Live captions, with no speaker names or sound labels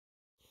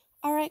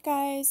Alright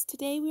guys,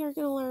 today we are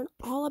going to learn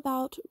all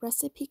about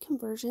recipe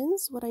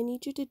conversions. What I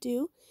need you to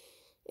do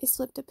is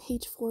flip to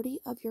page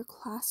 40 of your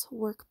class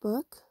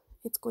workbook.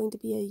 It's going to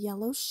be a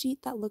yellow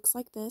sheet that looks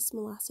like this,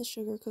 molasses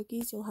sugar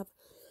cookies. You'll have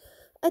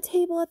a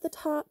table at the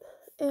top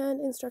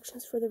and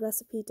instructions for the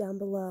recipe down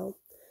below.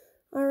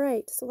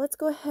 Alright, so let's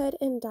go ahead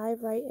and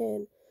dive right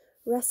in.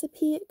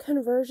 Recipe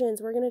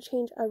conversions. We're going to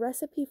change a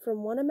recipe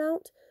from one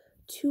amount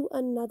to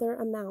another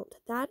amount.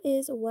 That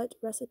is what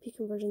recipe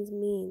conversions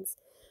means.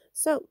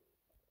 So,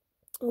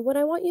 what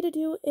I want you to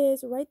do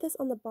is write this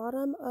on the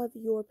bottom of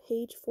your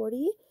page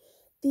 40,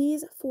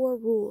 these 4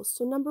 rules.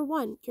 So number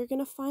 1, you're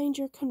going to find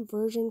your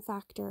conversion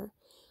factor.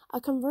 A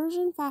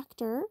conversion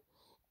factor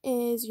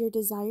is your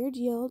desired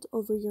yield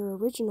over your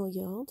original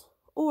yield,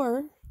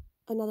 or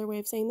another way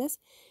of saying this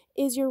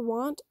is your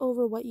want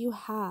over what you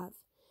have.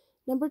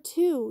 Number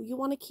 2, you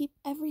want to keep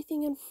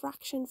everything in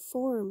fraction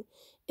form.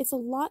 It's a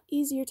lot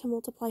easier to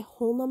multiply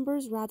whole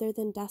numbers rather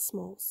than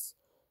decimals.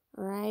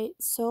 Alright,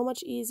 so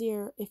much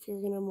easier if you're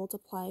going to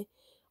multiply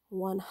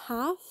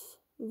 1/2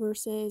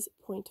 versus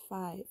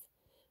 0.5.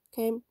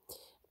 Okay,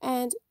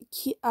 and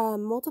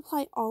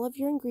multiply all of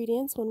your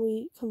ingredients. When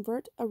we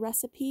convert a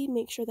recipe,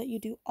 make sure that you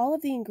do all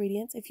of the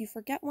ingredients. If you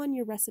forget one,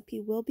 your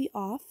recipe will be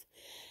off.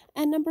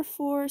 And number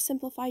 4,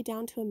 simplify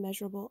down to a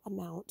measurable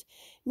amount,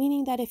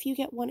 meaning that if you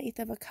get 1/8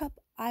 of a cup,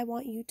 I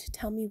want you to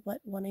tell me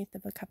what 1/8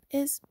 of a cup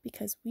is,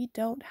 because we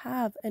don't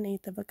have an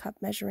 1/8 of a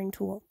cup measuring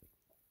tool.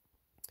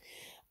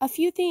 A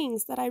few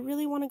things that I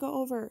really want to go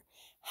over.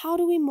 How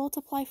do we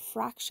multiply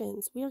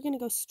fractions? We are going to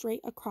go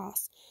straight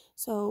across.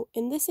 So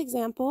in this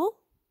example,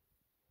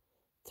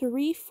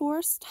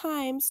 3/4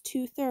 times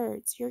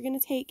 2/3. You're going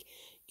to take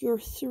your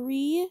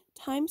 3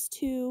 times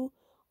 2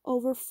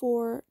 over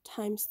 4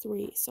 times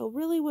 3. So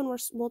really when we're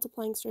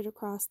multiplying straight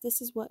across,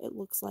 this is what it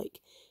looks like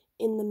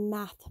in the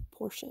math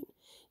portion.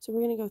 So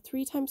we're going to go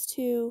 3 times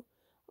 2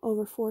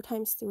 over 4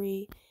 times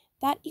 3.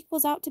 That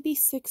equals out to be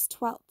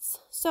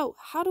 6/12. So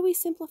how do we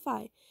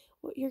simplify?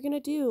 What you're going to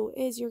do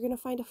is you're going to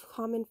find a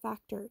common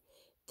factor.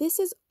 This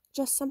is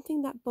just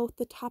something that both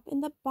the top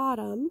and the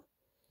bottom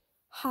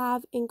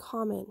have in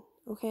common,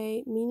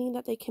 okay? Meaning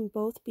that they can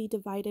both be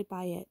divided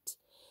by it.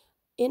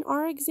 In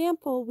our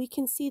example, we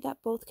can see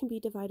that both can be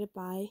divided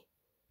by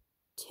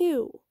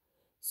 2.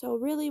 So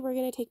really, we're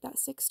going to take that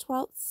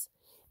 6/12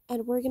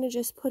 and we're going to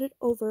just put it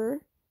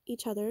over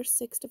each other.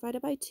 6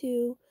 divided by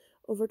 2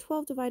 over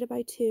 12 divided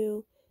by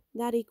 2.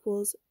 That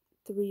equals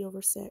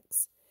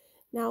 3/6.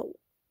 Now,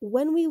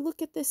 when we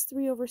look at this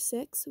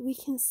 3/6, we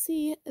can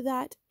see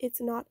that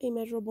it's not a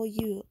measurable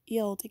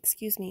yield.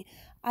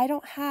 I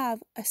don't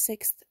have a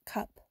 1/6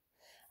 cup.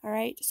 All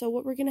right, so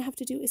what we're going to have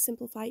to do is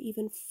simplify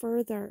even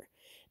further.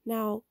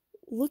 Now,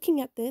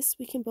 looking at this,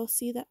 we can both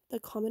see that the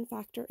common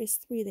factor is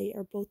 3. They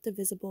are both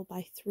divisible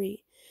by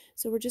 3.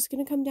 So we're just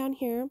going to come down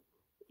here,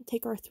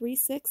 take our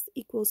 3/6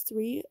 equals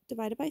 3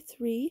 divided by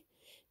 3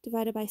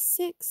 divided by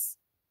 6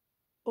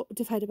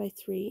 divided by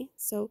 3.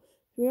 So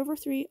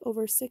 3/3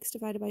 over 6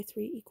 divided by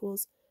 3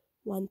 equals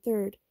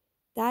 1/3.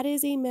 That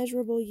is a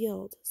measurable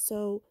yield,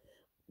 so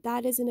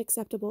that is an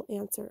acceptable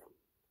answer.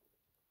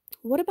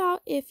 What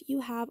about if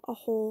you have a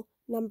whole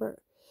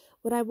number?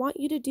 What I want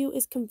you to do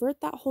is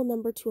convert that whole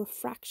number to a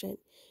fraction.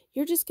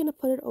 You're just going to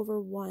put it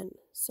over 1.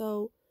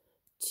 So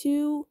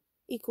 2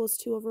 equals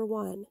 2 over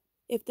 1.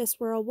 If this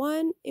were a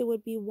 1, it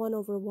would be 1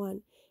 over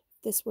 1.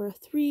 If this were a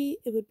 3,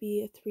 it would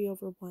be a 3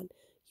 over 1.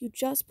 You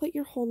just put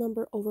your whole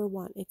number over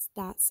 1. It's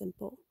that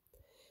simple.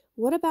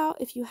 What about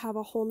if you have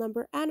a whole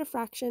number and a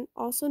fraction,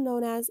 also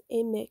known as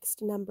a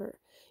mixed number?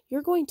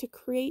 You're going to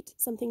create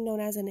something known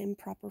as an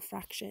improper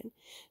fraction.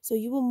 So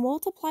you will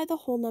multiply the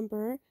whole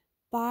number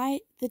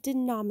by the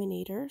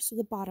denominator, so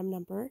the bottom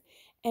number,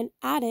 and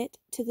add it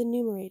to the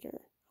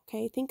numerator.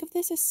 Okay, think of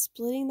this as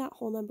splitting that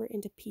whole number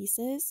into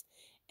pieces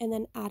and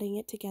then adding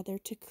it together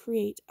to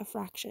create a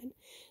fraction.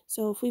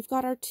 So if we've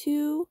got our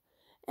 2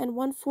 and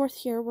 1/4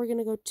 here, we're going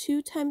to go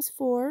 2 times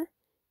 4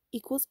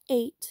 equals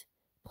 8.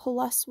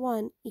 Plus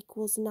 1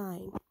 equals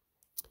 9.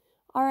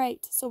 All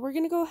right, so we're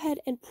going to go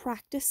ahead and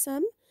practice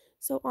some.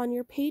 So on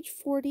your page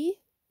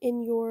 40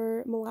 in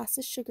your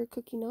molasses sugar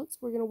cookie notes,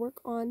 we're going to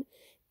work on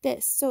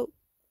this. So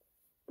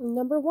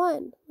number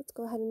 1, let's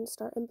go ahead and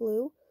start in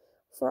blue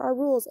for our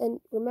rules.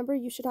 And remember,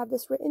 you should have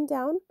this written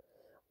down.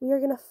 We are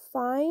going to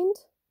find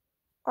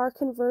our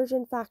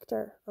conversion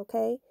factor,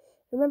 okay?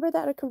 Remember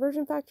that a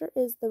conversion factor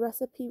is the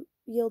recipe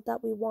yield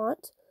that we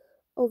want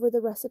over the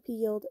recipe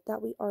yield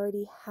that we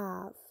already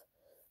have.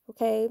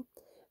 Okay,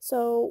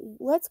 so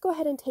let's go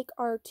ahead and take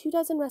our 2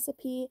 dozen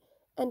recipe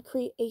and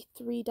create a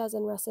 3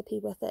 dozen recipe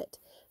with it.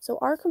 So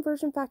our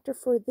conversion factor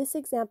for this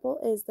example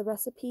is the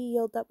recipe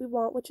yield that we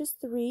want, which is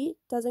 3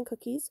 dozen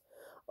cookies,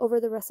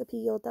 over the recipe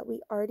yield that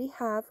we already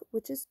have,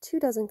 which is 2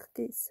 dozen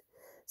cookies.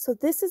 So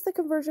this is the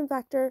conversion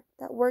factor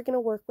that we're going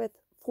to work with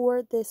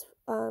for this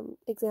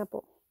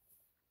example.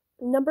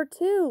 Number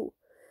 2,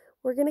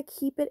 we're going to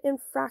keep it in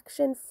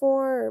fraction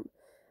form.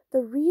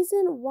 The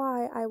reason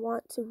why I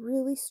want to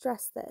really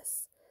stress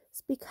this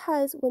is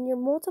because when you're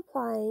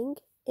multiplying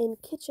in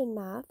kitchen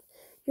math,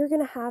 you're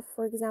going to have,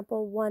 for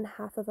example,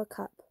 1/2 of a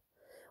cup.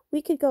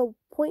 We could go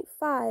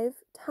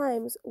 0.5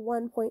 times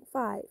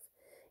 1.5.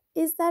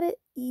 Is that an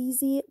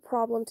easy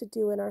problem to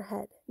do in our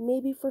head?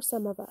 Maybe for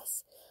some of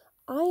us.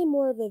 I am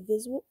more of a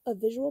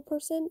visual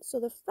person, so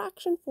the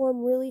fraction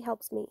form really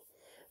helps me.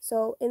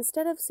 So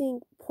instead of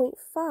seeing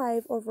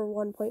 0.5 over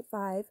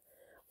 1.5,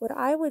 what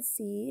I would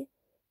see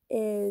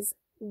is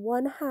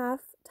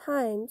 1/2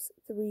 times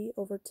 3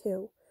 over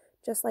 2,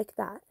 just like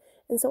that.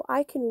 And so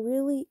I can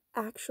really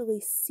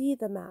actually see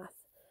the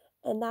math,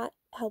 and that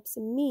helps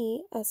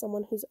me as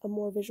someone who's a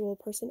more visual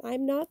person.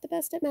 I'm not the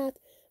best at math,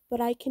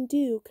 but I can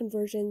do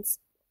conversions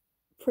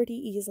pretty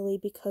easily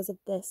because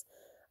of this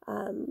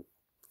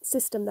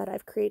system that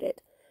I've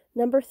created.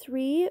 Number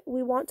 3,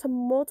 we want to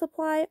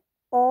multiply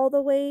all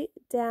the way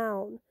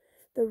down.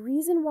 The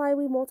reason why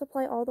we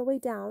multiply all the way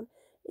down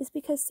is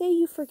because say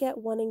you forget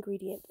one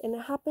ingredient, and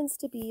it happens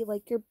to be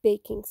like your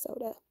baking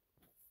soda.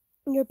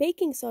 Your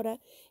baking soda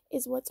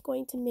is what's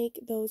going to make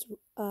those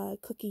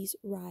cookies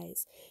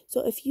rise.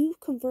 So if you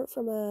convert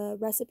from a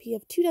recipe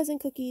of 2 dozen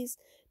cookies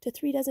to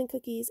 3 dozen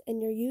cookies,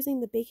 and you're using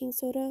the baking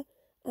soda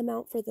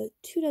amount for the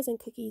 2 dozen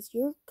cookies,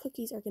 your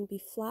cookies are going to be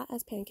flat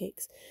as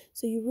pancakes.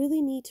 So you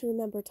really need to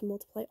remember to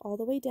multiply all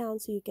the way down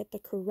so you get the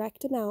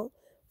correct amount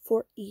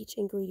for each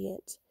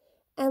ingredient.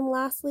 And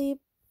lastly,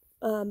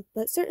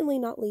 but certainly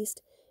not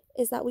least,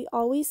 is that we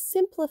always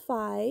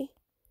simplify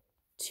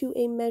to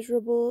a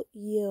measurable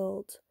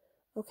yield.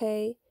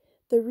 Okay?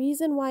 The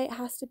reason why it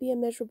has to be a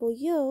measurable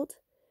yield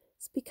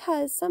is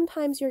because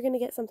sometimes you're going to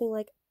get something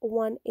like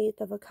 1/8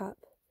 of a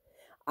cup.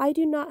 I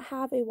do not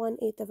have a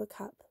 1/8 of a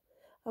cup.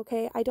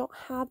 Okay? I don't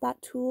have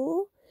that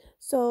tool,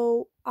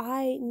 so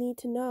I need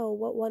to know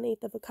what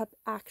 1/8 of a cup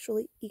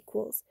actually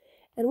equals.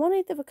 And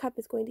 1/8 of a cup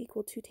is going to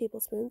equal 2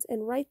 tablespoons.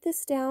 And write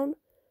this down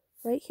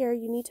right here.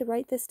 You need to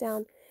write this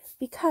down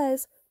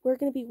because we're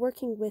going to be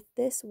working with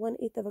this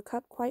 1/8 of a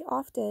cup quite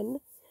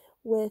often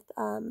with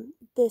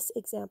this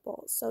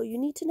example. So you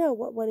need to know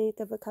what 1/8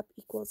 of a cup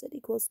equals. It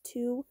equals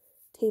 2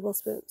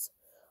 tablespoons.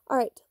 All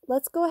right,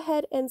 let's go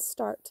ahead and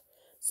start.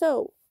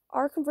 So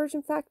our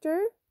conversion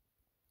factor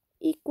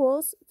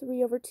equals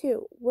 3 over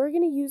 2. We're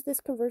going to use this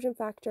conversion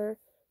factor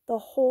the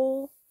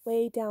whole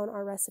way down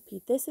our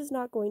recipe. This is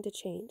not going to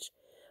change.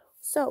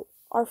 So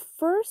our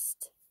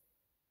first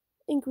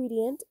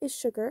ingredient is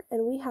sugar,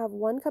 and we have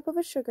 1 cup of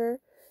a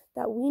sugar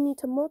that we need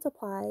to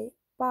multiply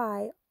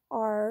by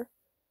our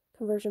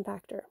conversion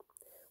factor.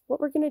 What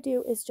we're going to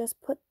do is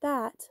just put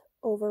that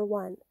over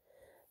 1.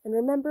 And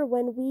remember,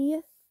 when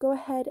we go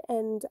ahead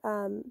and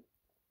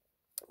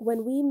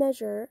when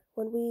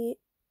we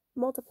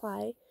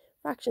multiply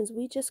fractions,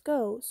 we just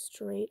go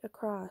straight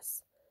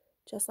across,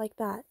 just like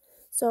that.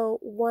 So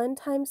 1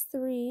 times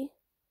 3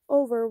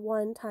 over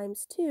 1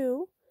 times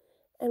 2,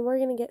 and we're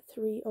going to get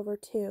 3 over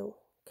 2,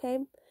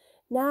 okay?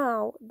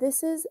 Now,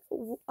 this is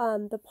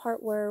the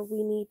part where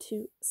we need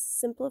to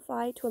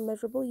simplify to a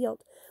measurable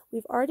yield.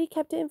 We've already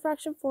kept it in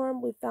fraction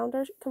form. We've found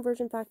our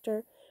conversion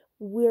factor.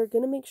 We're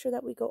going to make sure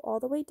that we go all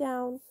the way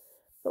down,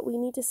 but we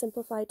need to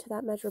simplify to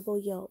that measurable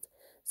yield.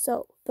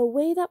 So the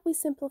way that we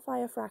simplify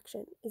a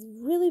fraction is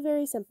really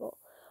very simple.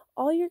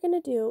 All you're going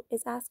to do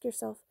is ask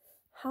yourself,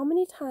 how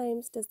many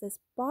times does this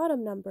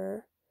bottom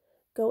number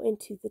go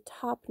into the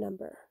top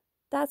number?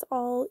 That's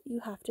all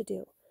you have to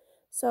do.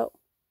 So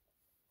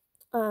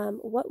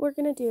what we're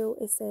going to do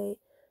is say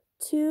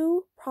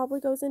 2 probably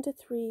goes into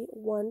 3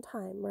 one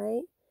time,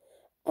 right?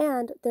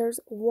 And there's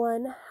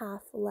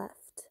 1/2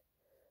 left.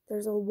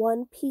 There's a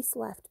 1 piece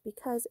left,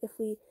 because if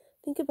we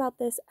think about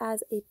this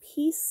as a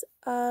piece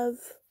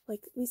of,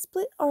 like, we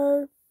split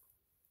our,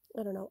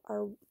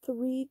 our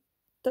 3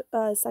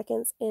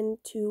 seconds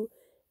into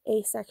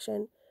a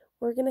section,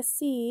 we're going to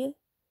see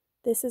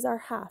this is our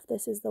half.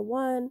 This is the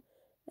 1,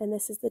 and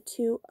this is the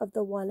 2 of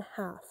the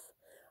 1/2.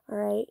 All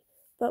right?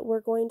 But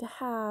we're going to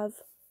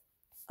have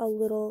a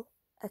little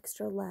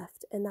extra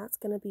left, and that's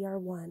going to be our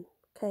 1,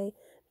 okay?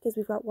 Because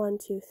we've got 1,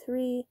 2,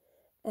 3,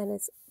 and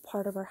it's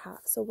part of our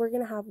half. So we're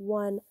going to have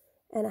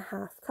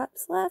 1.5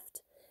 cups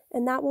left,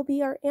 and that will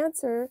be our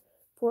answer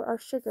for our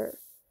sugar.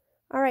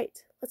 All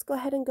right, let's go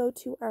ahead and go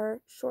to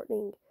our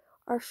shortening.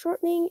 Our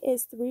shortening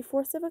is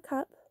 3/4 of a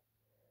cup,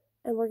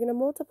 and we're going to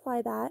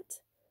multiply that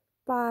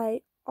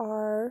by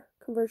our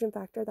conversion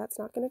factor. That's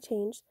not going to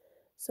change.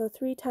 So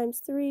 3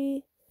 times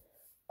 3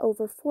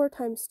 over 4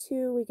 times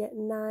 2, we get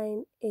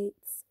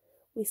 9/8.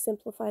 We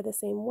simplify the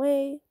same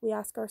way. We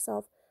ask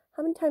ourselves,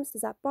 how many times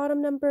does that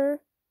bottom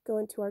number go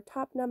into our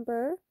top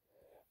number?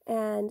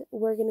 And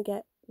we're going to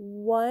get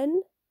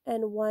 1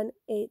 and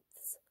 1/8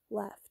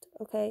 left,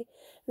 okay?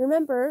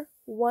 Remember,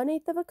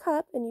 1/8 of a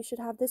cup, and you should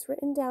have this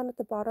written down at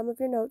the bottom of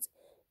your notes,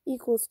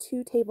 equals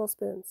 2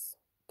 tablespoons,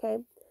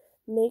 okay?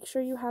 Make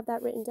sure you have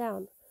that written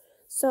down.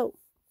 So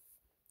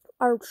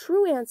our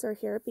true answer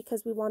here,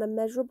 because we want a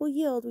measurable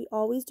yield, we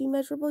always do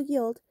measurable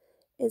yield,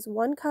 is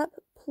 1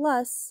 cup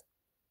plus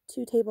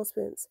 2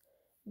 tablespoons.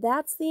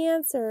 That's the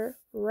answer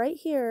right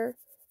here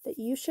that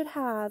you should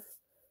have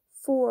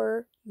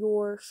for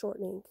your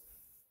shortening.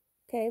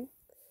 Okay?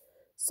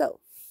 So,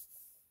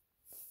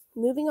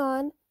 moving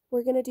on,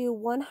 we're going to do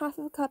 1/2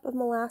 of a cup of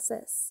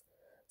molasses.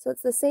 So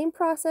it's the same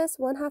process,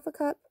 1/2 a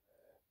cup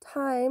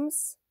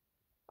times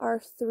our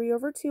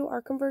 3/2,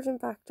 our conversion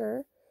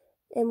factor,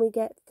 and we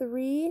get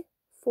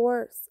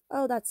 3/4.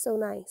 Oh, that's so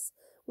nice.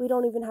 We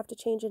don't even have to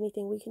change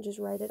anything. We can just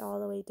write it all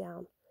the way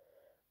down.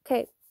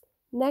 Okay,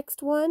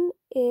 next one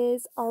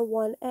is our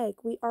 1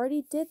 egg. We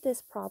already did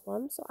this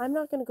problem, so I'm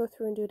not going to go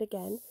through and do it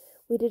again.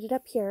 We did it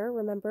up here.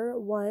 Remember,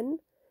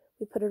 1,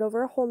 we put it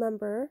over a whole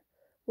number.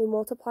 We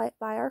multiply it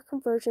by our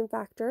conversion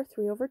factor,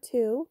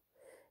 3/2.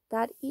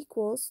 That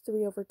equals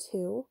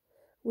 3/2.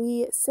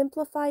 We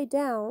simplify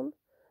down,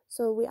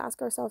 so we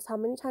ask ourselves how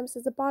many times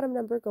does the bottom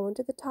number go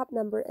into the top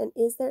number, and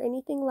is there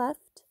anything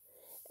left?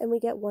 And we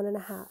get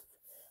 1/2.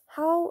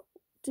 How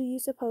do you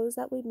suppose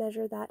that we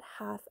measure that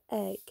half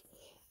egg?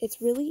 It's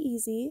really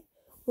easy.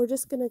 We're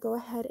just going to go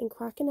ahead and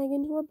crack an egg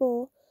into a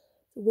bowl,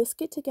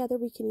 whisk it together.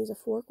 We can use a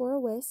fork or a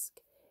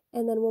whisk,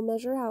 and then we'll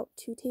measure out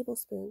 2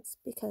 tablespoons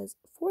because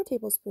 4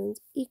 tablespoons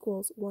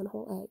equals 1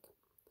 whole egg.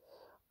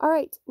 All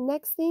right,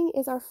 next thing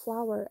is our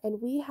flour,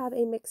 and we have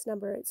a mixed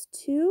number. It's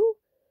 2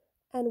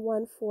 and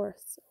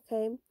 1/4,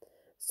 okay?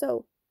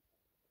 So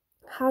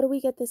how do we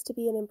get this to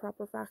be an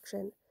improper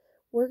fraction?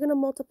 We're going to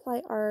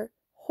multiply our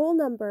whole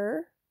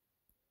number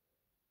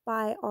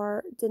by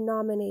our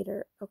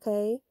denominator,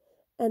 okay?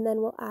 And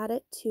then we'll add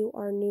it to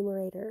our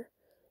numerator.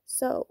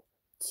 So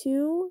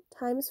 2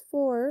 times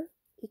 4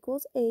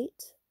 equals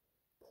 8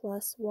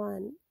 plus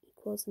 1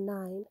 equals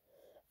 9.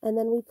 And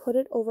then we put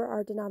it over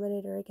our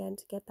denominator again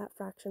to get that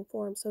fraction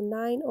form. So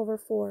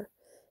 9/4,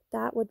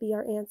 that would be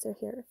our answer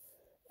here.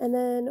 And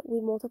then we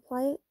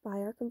multiply it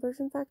by our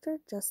conversion factor,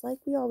 just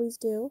like we always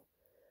do.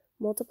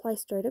 Multiply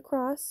straight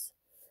across.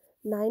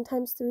 9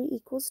 times 3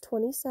 equals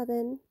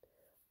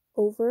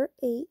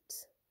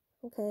 27/8,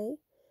 okay?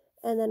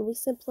 And then we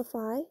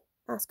simplify,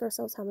 ask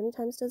ourselves how many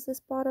times does this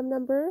bottom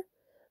number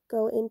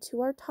go into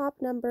our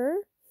top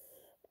number,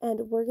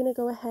 and we're going to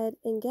go ahead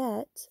and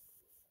get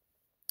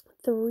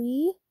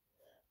 3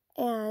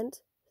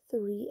 and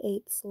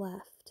 3/8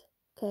 left,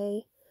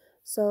 okay?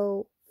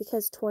 So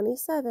because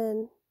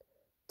 27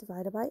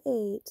 divided by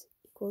 8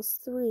 equals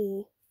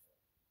 3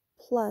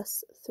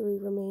 plus 3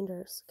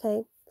 remainders,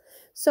 okay?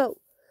 So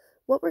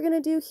what we're going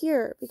to do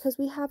here, because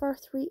we have our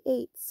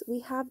 3/8, we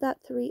have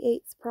that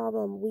 3/8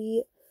 problem.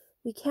 We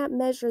can't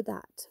measure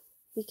that.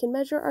 We can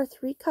measure our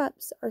 3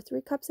 cups. Our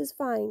 3 cups is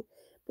fine,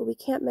 but we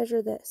can't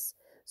measure this.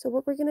 So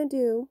what we're going to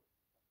do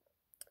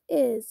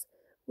is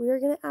we are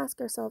going to ask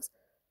ourselves,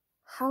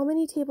 how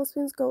many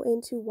tablespoons go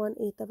into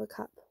 1/8 of a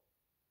cup?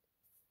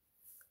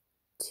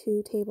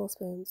 2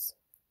 tablespoons,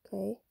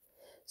 okay?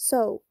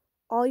 So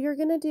all you're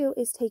going to do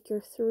is take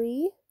your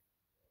 3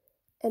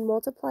 and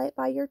multiply it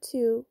by your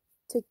 2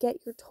 to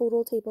get your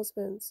total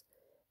tablespoons,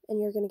 and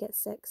you're going to get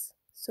 6.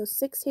 So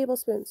 6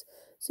 tablespoons.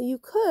 So you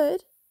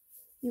could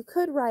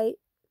write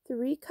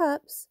 3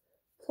 cups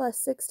plus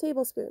 6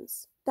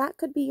 tablespoons. That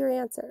could be your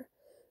answer.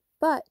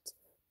 But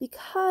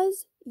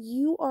because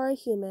you are a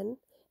human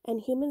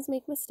and humans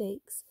make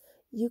mistakes,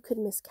 you could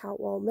miscount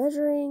while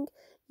measuring.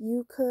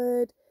 You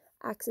could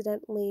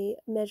accidentally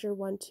measure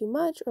 1 too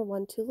much or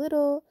 1 too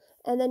little,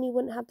 and then you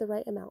wouldn't have the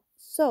right amount.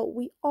 So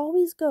we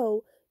always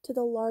go to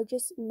the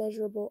largest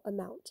measurable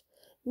amount,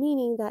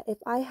 meaning that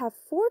if I have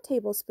 4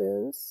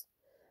 tablespoons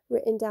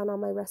written down on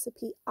my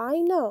recipe,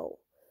 I know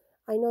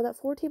that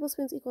 4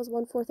 tablespoons equals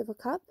 1/4 of a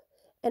cup,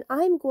 and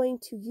I'm going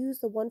to use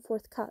the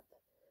 1/4 cup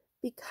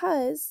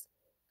because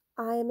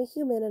I am a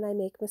human and I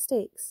make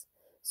mistakes.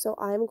 So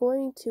I'm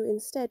going to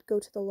instead go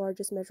to the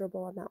largest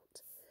measurable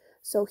amount.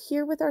 So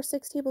here with our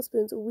 6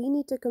 tablespoons, we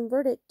need to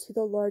convert it to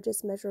the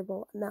largest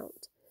measurable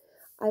amount.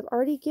 I've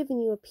already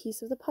given you a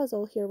piece of the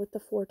puzzle here with the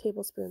 4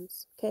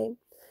 tablespoons, okay?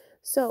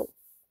 So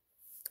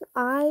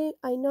I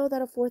know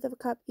that 1/4 of a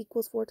cup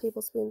equals 4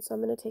 tablespoons, so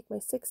I'm going to take my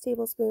 6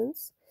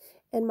 tablespoons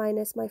and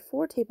minus my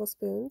 4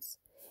 tablespoons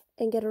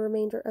and get a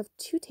remainder of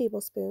 2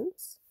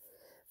 tablespoons.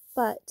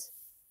 But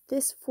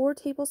this 4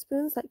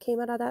 tablespoons that came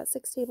out of that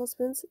 6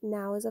 tablespoons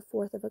now is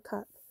 1/4 of a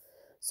cup.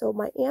 So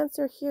my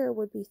answer here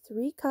would be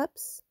 3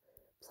 cups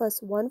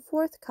plus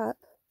 1/4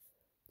 cup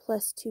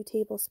plus 2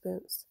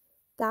 tablespoons.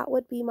 That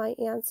would be my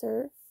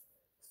answer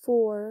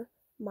for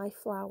my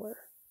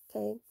flour,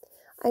 okay?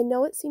 I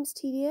know it seems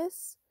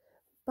tedious,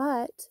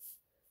 but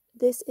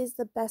this is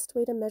the best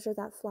way to measure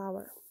that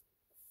flour.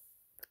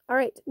 All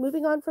right,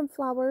 moving on from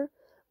flour,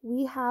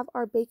 we have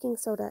our baking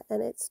soda,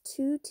 and it's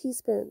 2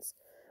 teaspoons.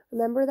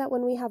 Remember that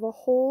when we have a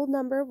whole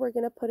number, we're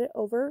going to put it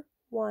over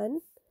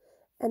 1,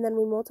 and then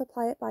we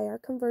multiply it by our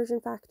conversion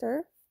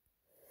factor,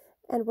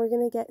 and we're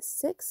going to get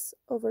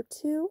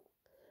 6/2.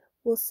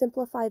 We'll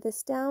simplify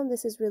this down.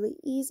 This is really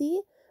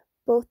easy.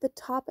 Both the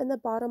top and the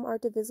bottom are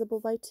divisible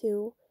by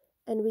 2,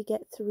 and we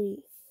get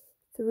 3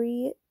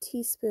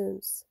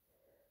 teaspoons.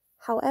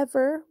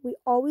 However, we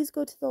always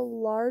go to the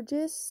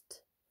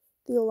largest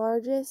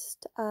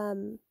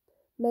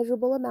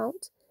measurable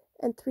amount,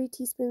 and 3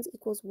 teaspoons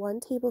equals 1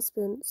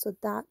 tablespoon, so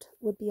that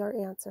would be our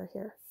answer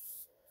here.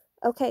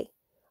 Okay,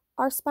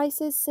 our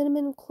spices,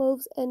 cinnamon,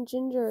 cloves, and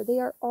ginger, they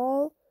are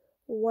all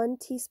 1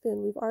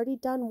 teaspoon. We've already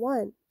done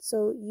 1,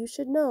 so you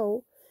should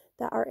know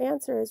that our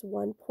answer is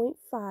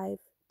 1.5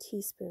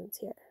 teaspoons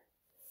here.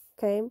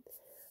 Okay?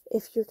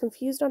 If you're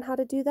confused on how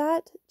to do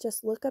that,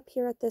 just look up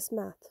here at this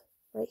math,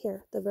 right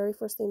here, the very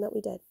first thing that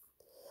we did.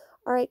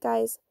 All right,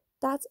 guys,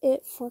 that's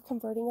it for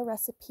converting a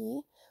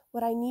recipe.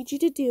 What I need you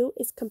to do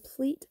is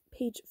complete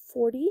page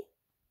 40,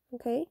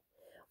 okay?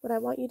 What I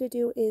want you to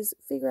do is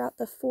figure out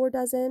the 4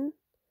 dozen,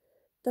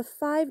 the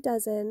 5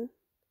 dozen,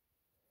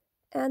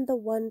 and the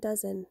 1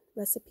 dozen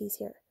recipes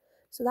here.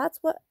 So that's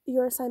what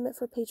your assignment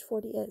for page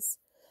 40 is.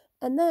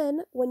 And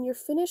then when you're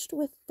finished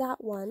with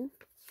that one,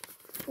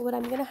 what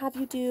I'm going to have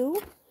you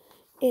do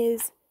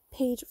is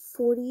page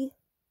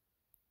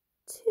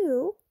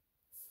 42,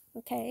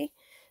 okay?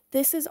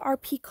 This is our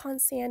pecan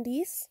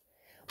sandies.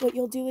 What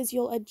you'll do is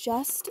you'll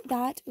adjust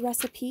that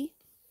recipe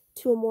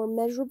to a more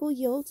measurable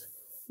yield,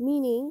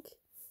 meaning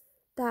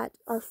that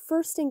our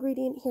first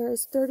ingredient here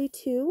is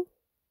 32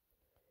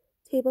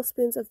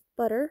 tablespoons of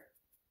butter,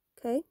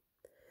 okay?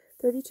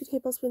 32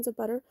 tablespoons of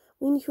butter.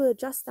 We need to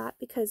adjust that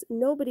because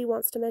nobody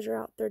wants to measure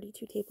out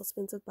 32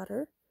 tablespoons of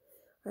butter,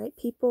 right?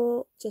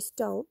 People just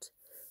don't.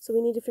 So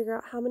we need to figure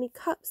out how many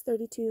cups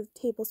 32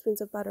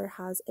 tablespoons of butter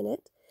has in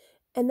it.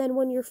 And then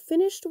when you're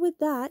finished with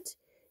that,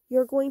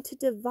 you're going to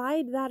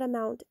divide that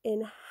amount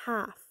in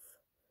half,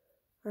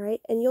 all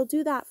right? And you'll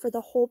do that for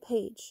the whole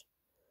page.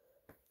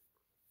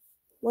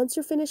 Once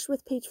you're finished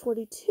with page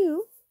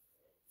 42,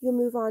 you'll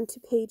move on to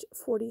page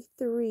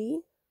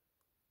 43,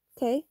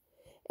 okay?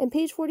 And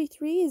page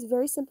 43 is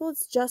very simple.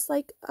 It's just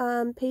like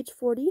page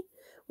 40,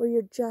 where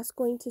you're just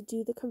going to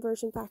do the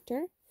conversion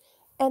factor.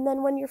 And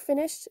then when you're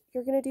finished,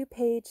 you're going to do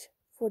page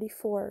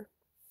 44,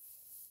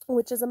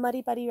 which is a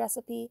Muddy Buddy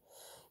recipe.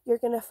 You're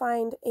going to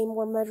find a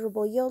more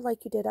measurable yield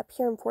like you did up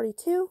here in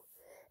 42,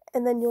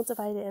 and then you'll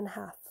divide it in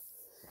half.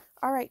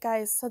 All right,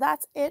 guys, so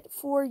that's it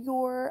for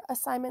your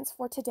assignments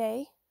for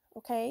today,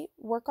 okay?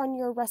 Work on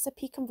your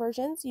recipe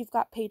conversions. You've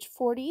got page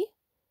 40,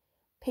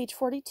 page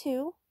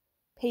 42,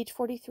 page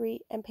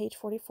 43, and page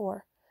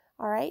 44,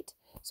 all right?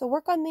 So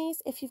work on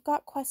these. If you've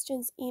got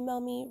questions, email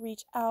me,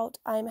 reach out.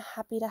 I'm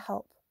happy to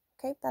help,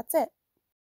 okay? That's it.